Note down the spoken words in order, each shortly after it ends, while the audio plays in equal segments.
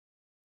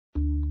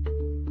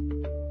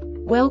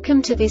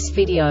Welcome to this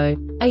video.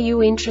 Are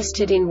you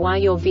interested in why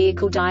your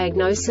vehicle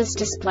diagnosis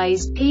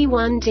displays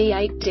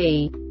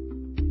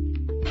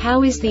P1D8D?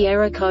 How is the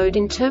error code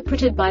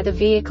interpreted by the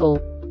vehicle?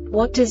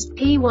 What does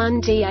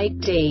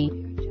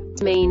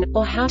P1D8D mean,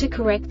 or how to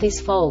correct this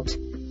fault?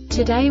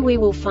 Today we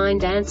will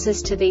find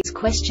answers to these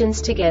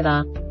questions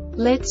together.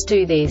 Let's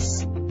do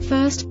this.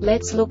 First,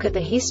 let's look at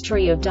the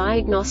history of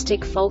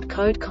diagnostic fault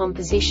code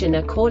composition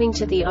according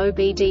to the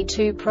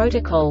OBD2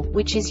 protocol,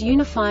 which is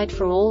unified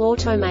for all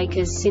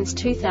automakers since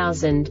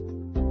 2000.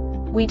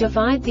 We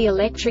divide the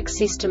electric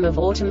system of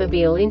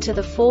automobile into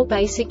the four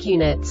basic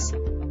units: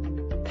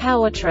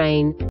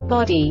 powertrain,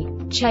 body,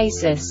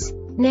 chassis,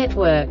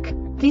 network.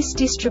 This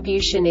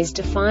distribution is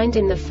defined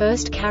in the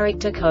first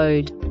character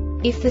code.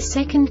 If the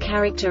second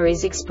character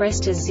is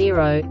expressed as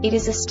 0, it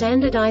is a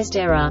standardized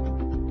error.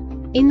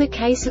 In the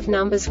case of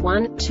numbers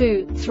 1,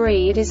 2,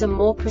 3, it is a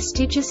more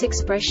prestigious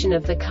expression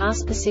of the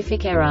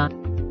car-specific error.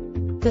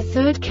 The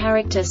third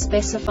character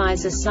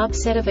specifies a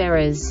subset of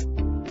errors.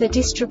 The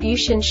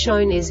distribution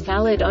shown is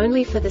valid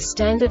only for the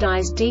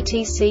standardized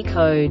DTC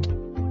code.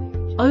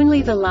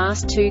 Only the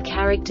last two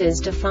characters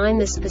define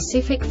the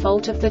specific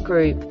fault of the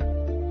group.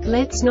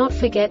 Let's not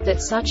forget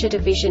that such a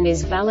division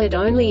is valid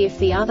only if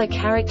the other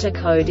character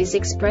code is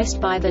expressed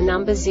by the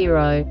number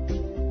 0.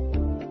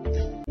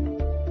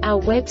 Our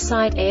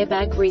website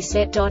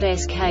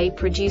airbagreset.sk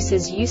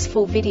produces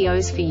useful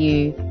videos for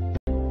you.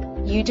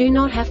 You do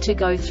not have to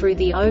go through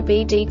the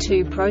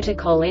OBD2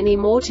 protocol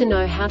anymore to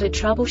know how to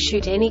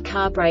troubleshoot any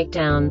car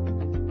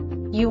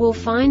breakdown. You will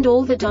find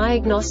all the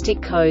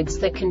diagnostic codes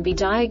that can be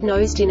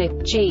diagnosed in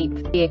a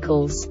Jeep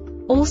vehicles.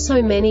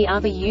 Also many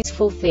other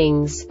useful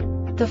things.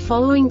 The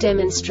following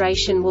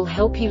demonstration will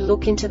help you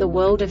look into the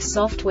world of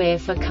software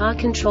for car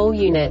control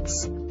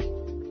units.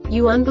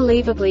 You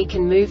unbelievably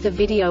can move the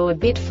video a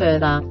bit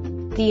further.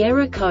 The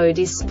error code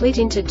is split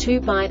into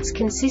 2 bytes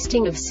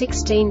consisting of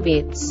 16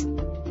 bits.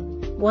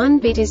 1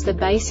 bit is the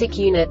basic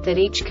unit that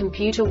each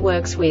computer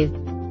works with.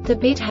 The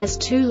bit has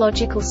 2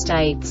 logical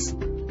states: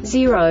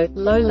 0,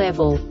 low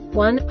level,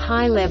 1,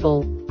 high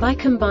level. By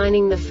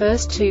combining the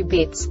first 2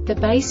 bits, the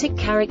basic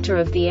character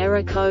of the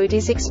error code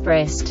is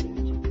expressed.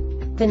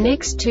 The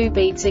next 2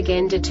 beats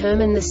again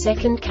determine the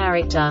second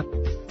character.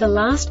 The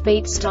last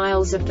beat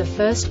styles of the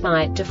first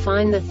byte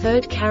define the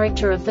third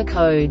character of the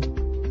code.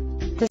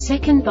 The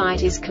second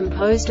byte is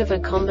composed of a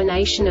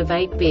combination of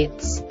 8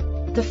 bits.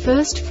 The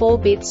first 4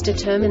 bits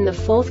determine the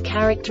fourth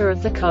character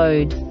of the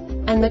code.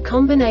 And the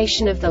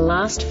combination of the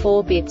last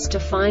 4 bits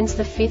defines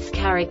the fifth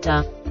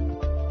character.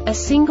 A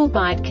single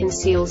byte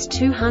conceals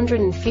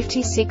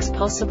 256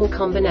 possible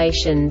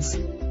combinations.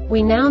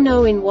 We now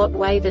know in what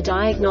way the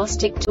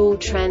diagnostic tool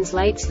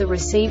translates the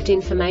received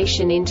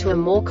information into a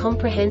more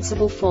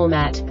comprehensible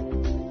format.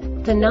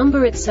 The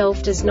number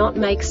itself does not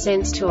make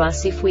sense to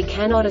us if we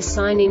cannot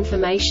assign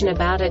information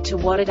about it to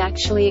what it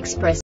actually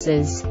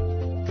expresses.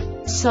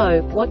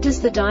 So, what does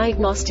the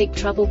Diagnostic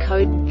Trouble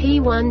Code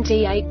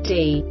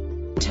P1D8D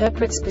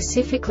interpret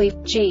specifically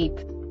for Jeep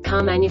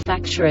car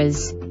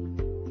manufacturers?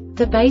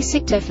 The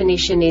basic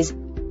definition is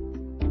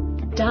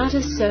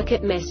data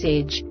circuit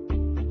message.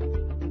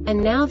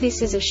 And now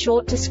this is a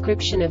short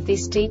description of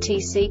this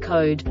DTC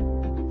code.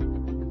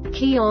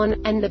 Key on,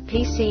 and the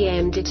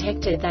PCM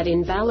detected that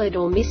invalid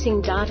or missing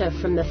data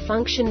from the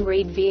function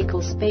read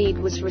vehicle speed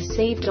was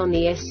received on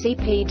the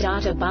SCP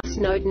data bus.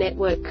 Note: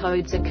 network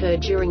codes occur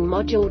during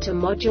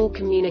module-to-module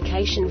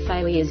communication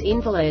failures.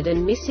 Invalid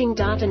and missing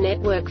data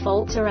network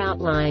faults are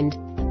outlined.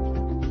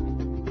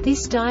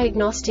 This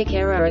diagnostic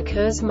error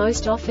occurs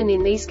most often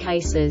in these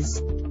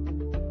cases: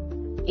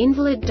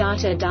 invalid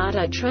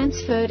data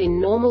transferred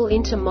in normal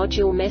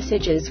inter-module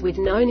messages with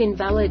known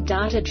invalid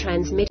data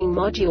transmitting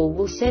module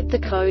will set the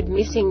code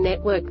missing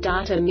network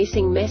data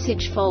missing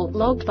message fault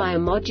logged by a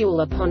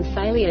module upon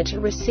failure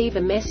to receive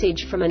a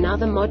message from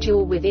another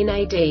module within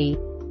AD.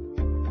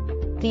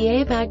 The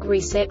Airbag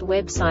Reset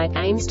website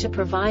aims to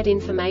provide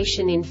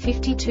information in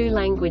 52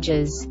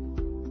 languages.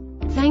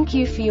 Thank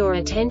you for your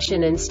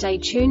attention and stay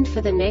tuned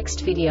for the next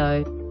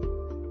video.